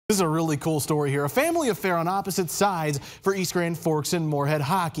This is a really cool story here. A family affair on opposite sides for East Grand Forks and Moorhead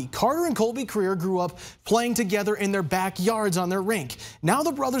hockey. Carter and Colby Krier grew up playing together in their backyards on their rink. Now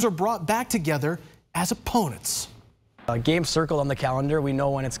the brothers are brought back together as opponents. A game circled on the calendar. We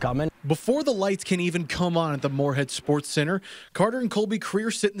know when it's coming. Before the lights can even come on at the Moorhead Sports Center, Carter and Colby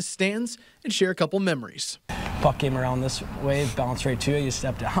Krier sit in the stands and share a couple memories. Puck came around this way, bounced right to you. You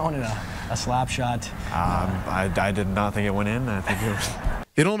stepped down in a slap shot. I did not think it went in. I think it was.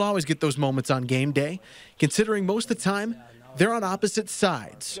 They don't always get those moments on game day, considering most of the time they're on opposite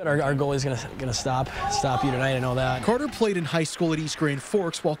sides. Our goalie's gonna stop you tonight. I know that. Carter played in high school at East Grand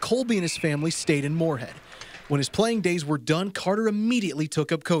Forks, while Colby and his family stayed in Moorhead. When his playing days were done, Carter immediately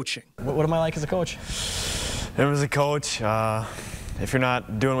took up coaching. What am I like as a coach? Him as a coach, if you're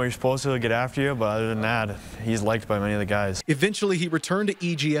not doing what you're supposed to, he'll get after you. But other than that, he's liked by many of the guys. Eventually, he returned to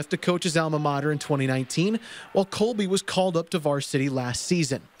EGF to coach his alma mater in 2019, while Colby was called up to varsity last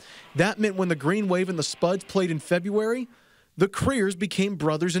season. That meant when the Green Wave and the Spuds played in February, the Kriers became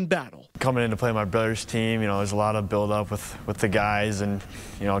brothers in battle. Coming in to play my brother's team, there's a lot of build-up with the guys and,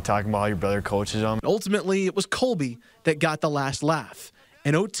 talking about how your brother coaches them. Ultimately, it was Colby that got the last laugh,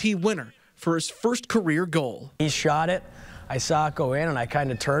 an OT winner for his first career goal. He shot it. I saw it go in, and I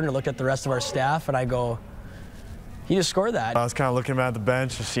kind of turned and looked at the rest of our staff, and I go, he just scored that. I was kind of looking at the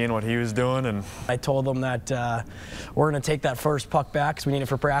bench, just seeing what he was doing, and I told him that we're going to take that first puck back because we need it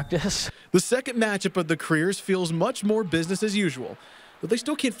for practice. The second matchup of the Kriers feels much more business as usual, but they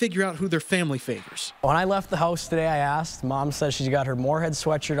still can't figure out who their family favors. When I left the house today, I asked. Mom says she's got her Moorhead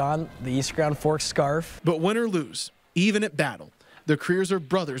sweatshirt on, the East Grand Forks scarf. But win or lose, even at battle, the Kriers are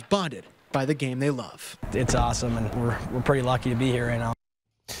brothers bonded by the game they love. It's awesome, and we're pretty lucky to be here right now.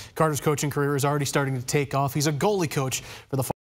 Carter's coaching career is already starting to take off. He's a goalie coach for the